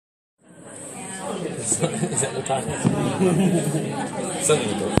Is that the title? Something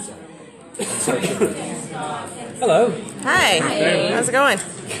you thought so. Hello. Hi. How's it going?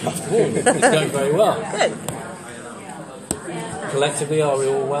 It's going very well. Good. Collectively, are we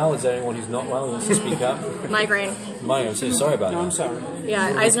all well? Is there anyone who's not well who wants to speak up? Migraine. I'm so sorry about that. I'm sorry.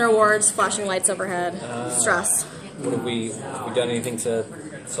 Yeah, Eisner Awards, flashing lights overhead, stress. What have we done anything to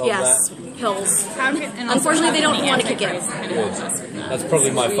solve Yes, that? pills. Unfortunately, they don't want to kick in. Good. That's probably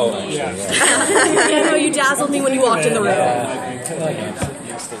my fault, actually. Yeah. Yeah, no, you dazzled me when you walked in the room.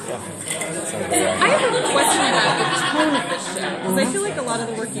 I have a question about the tone of this show, because I feel like a lot of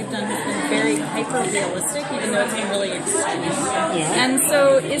the work you've done has been very hyper-realistic, even though it's been really extreme. And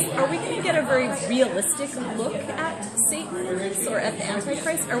so, are we going to get a very realistic look at Satan or at the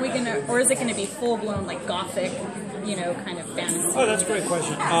Antichrist? Or is it going to be full-blown, like, gothic, kind of fantasy? Oh, that's a great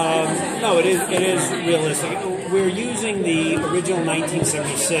question. No, it is realistic. We're using the original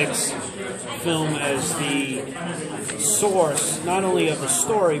 1976 film as the source, not only of the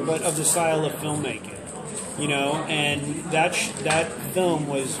story, but of the style of filmmaking. And that film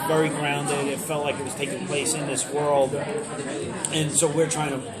was very grounded. It felt like it was taking place in this world. And so we're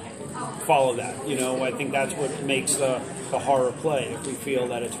trying to follow that. I think that's what makes the horror play, if we feel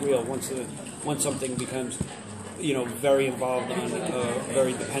that it's real. Once something becomes very involved on,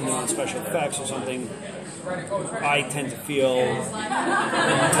 very dependent on special effects or something, I tend to feel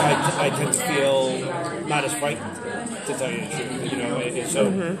not as frightened, to tell you the truth. So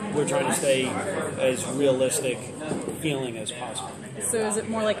we're trying to stay as realistic feeling as possible. So is it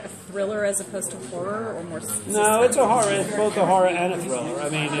more like a thriller as opposed to horror, or more? No, it's a horror. It's both a horror and a thriller. I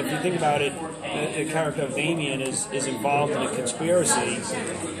mean, if you think about it, the character of Damien is involved in a conspiracy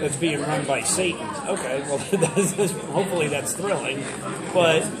that's being run by Satan. Okay, well, hopefully that's thrilling,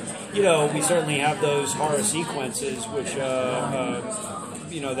 but we certainly have those horror sequences, which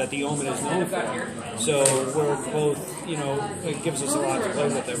that the Omen is known for. So we're both, it gives us a lot to play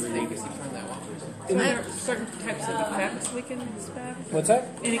with every week. Are there certain types of effects we can expect? What's that?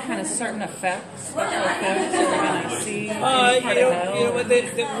 Any kind of certain effects, special effects that we're going to see?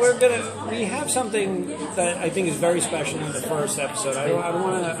 We have something that I think is very special in the first episode. I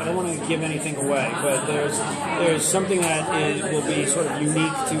don't want to give anything away, but there's something that will be sort of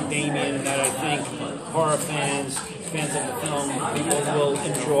unique to Damien that I think horror fans of the film will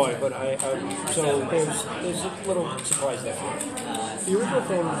enjoy. But so there's a little surprise there. The original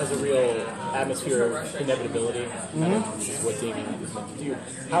film has a real atmosphere of inevitability. This is what Damien is meant to do.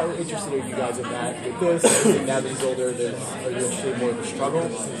 How interested are you guys in that with this? Now that he's older, are you interested in more of a struggle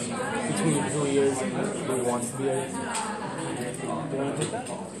between who he is and who he wants to be? Do you want to take that?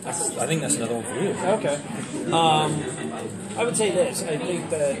 I think that's another one for you. Okay. I would say this. I think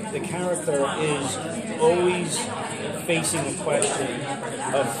that the character is always facing a question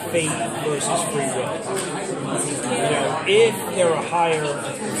of fate versus free will. If there are higher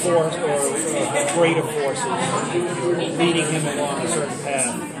force or greater forces leading him along a certain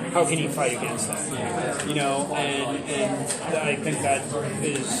path, how can he fight against that? And I think that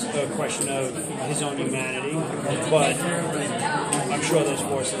is a question of his own humanity, but I'm sure those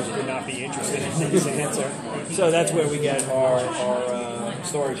forces would not be interested in his answer. So that's where we get our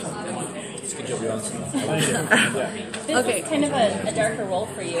story from. It's a good job you answered that. This is kind of a darker role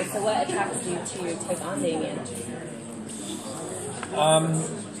for you, so what attracts you to take on Damien?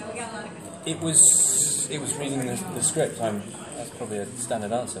 It was reading the script. That's probably a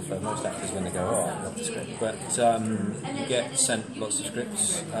standard answer for most actors when they go, oh, I love the script. But you get sent lots of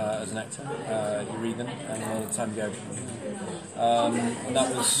scripts as an actor. You read them, and then it's time to go. And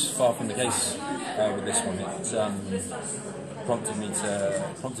that was far from the case with this one. It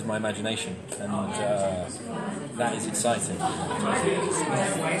prompted my imagination, and that is exciting.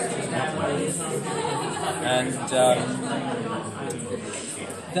 And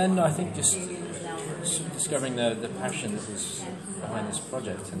then I think just discovering the passion that was behind this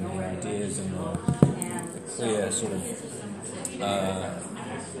project, and the ideas, and the clear sort of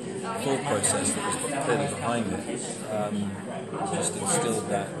thought process that was clearly behind it, just instilled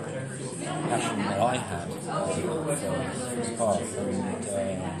that passion that I had for this part.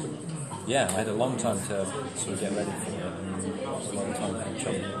 And I had a long time to sort of get ready for it, and it was a long time to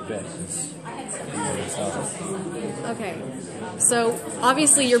chop it a bit since we started. Okay, so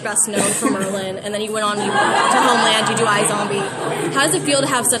obviously you're best known for Merlin, and then you went on to Homeland, you do iZombie. How does it feel to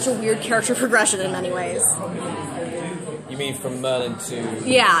have such a weird character progression in many ways? You mean from Merlin to...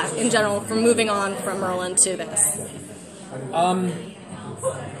 Yeah, in general, from moving on from Merlin to this. I'm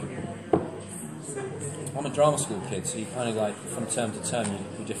a drama school kid, so you kind of like from term to term you're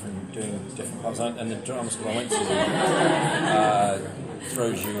doing different parts. And the drama school I went to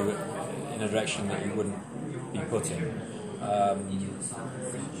throws you in a direction that you wouldn't be put in,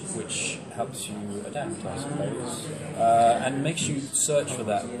 which helps you adapt, I suppose, and makes you search for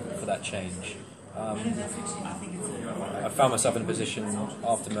that change. I found myself in a position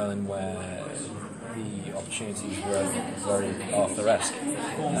after Merlin where the opportunities were very Arthur-esque,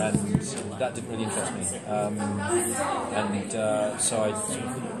 and that didn't really interest me. So I sort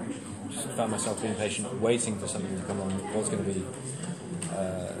of just found myself being patient, waiting for something to come along that was going to be,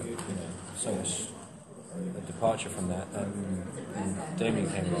 so much a departure from that. And Damien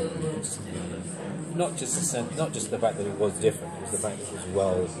came along, not just the fact that it was different, it was the fact that it was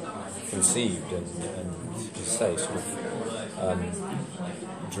well conceived and as you say, sort of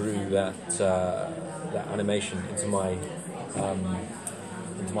drew that animation into my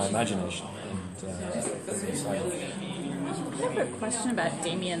imagination. I have a question about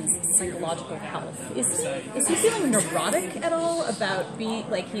Damien's psychological health. Is he feeling neurotic at all about being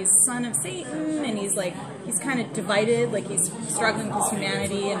like he's son of Satan and he's kind of divided, like he's struggling with his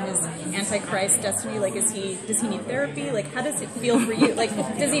humanity and his antichrist destiny? Like does he need therapy? Like how does it feel for you? Like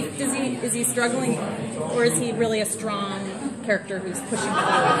is he struggling, or is he really a strong character who's pushing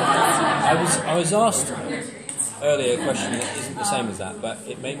forward with destiny? I was asked earlier a question that isn't the same as that, but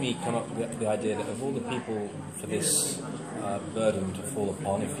it made me come up with the idea that of all the people for this burden to fall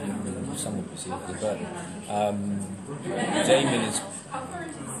upon, if you someone perceive it as a burden, Damien is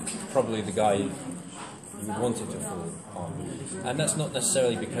probably the guy you would want it to fall on. And that's not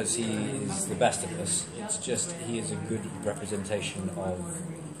necessarily because he is the best of us, it's just he is a good representation of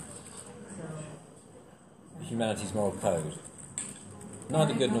humanity's moral code.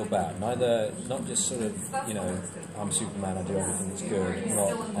 Neither good nor bad, not just sort of, I'm Superman, I do everything that's good,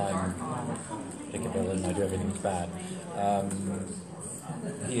 not I'm pick a villain, I do everything that's bad.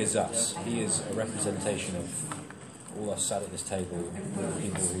 He is us. He is a representation of all us sat at this table, all the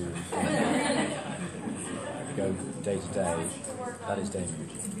people who go day to day. That is Damien.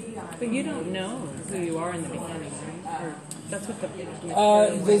 But you don't know who you are in the beginning, right? Or that's what the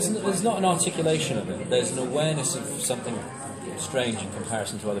there's not an articulation of it. There's an awareness of something strange in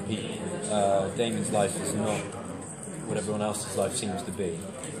comparison to other people. Damien's life is not what everyone else's life seems to be,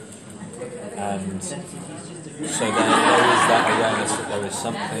 and so there is that awareness that there is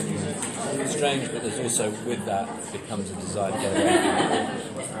something strange, but there's also with that becomes a desire to get away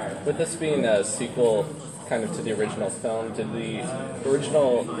from it. With this being a sequel kind of to the original film, did the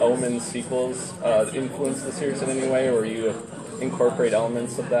original Omen sequels influence the series in any way, or you incorporate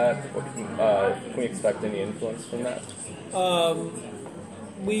elements of that? Can we expect any influence from that?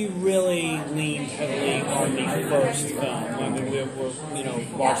 We really leaned heavily on the first film. I mean, we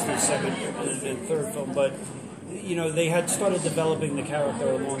watched the second and third film, but they had started developing the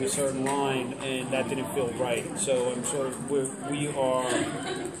character along a certain line, and that didn't feel right. So I'm sort of we are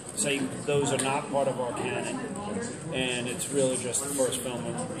saying those are not part of our canon, and it's really just the first film.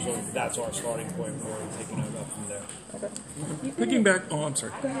 So that's our starting point. We're taking it up from there.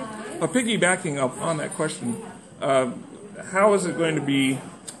 Piggybacking up on that question. How is it going to be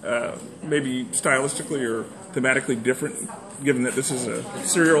maybe stylistically or thematically different, given that this is a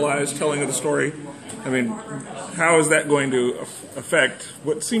serialized telling of the story? I mean, how is that going to affect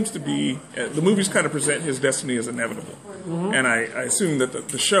what seems to be... the movies kind of present his destiny as inevitable. Mm-hmm. And I assume that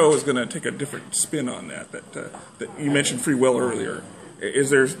the show is going to take a different spin on that. That you mentioned free will earlier. Is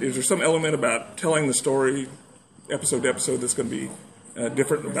there some element about telling the story episode to episode that's going to be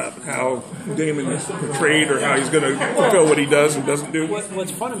different about how Damien is portrayed, or how he's going to fulfill what he does and doesn't do?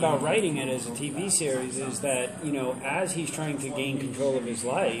 What's fun about writing it as a TV series is that, as he's trying to gain control of his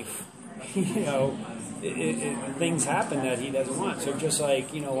life, things happen that he doesn't want. So just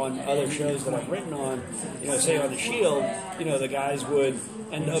like, on other shows that I've written on, say on The Shield, the guys would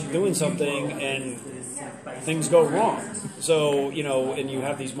end up doing something and things go wrong. So, and you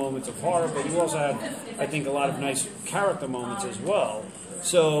have these moments of horror, but you also have, I think, a lot of nice character moments as well.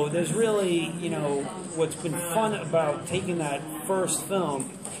 So there's really, what's been fun about taking that first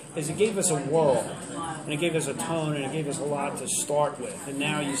film is it gave us a world, and it gave us a tone, and it gave us a lot to start with. And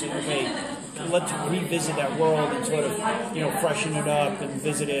now you say, okay, let's revisit that world and sort of, freshen it up and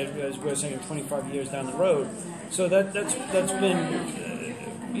visit it, as we're saying, 25 years down the road. So that's been,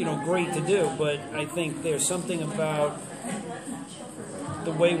 great to do. But I think there's something about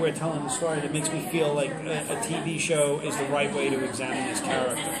the way we're telling the story that makes me feel like a TV show is the right way to examine this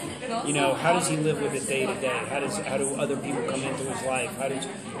character. How does he live with it day to day? How do other people come into his life? How does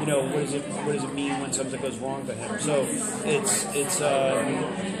what does it mean when something goes wrong to him? So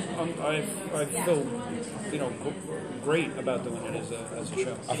I feel great about doing it as a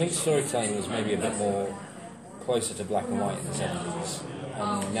show. I think storytelling was maybe a bit more closer to black and white in the 70s.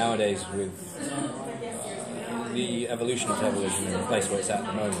 nowadays, with the evolution of television and the place where it's at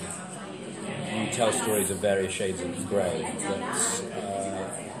the moment, you tell stories of various shades of grey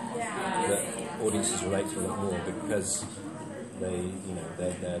that audiences relate to a lot more because they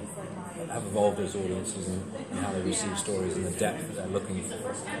have evolved as audiences and how they receive stories and the depth that they're looking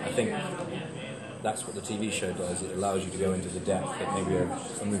for. I think that's what the TV show does. It allows you to go into the depth that maybe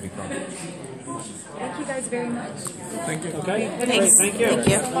a movie can't. Thank you guys very much. Thank you. Okay. Thanks. Great. Thank you. Thank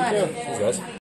you. Thanks, guys.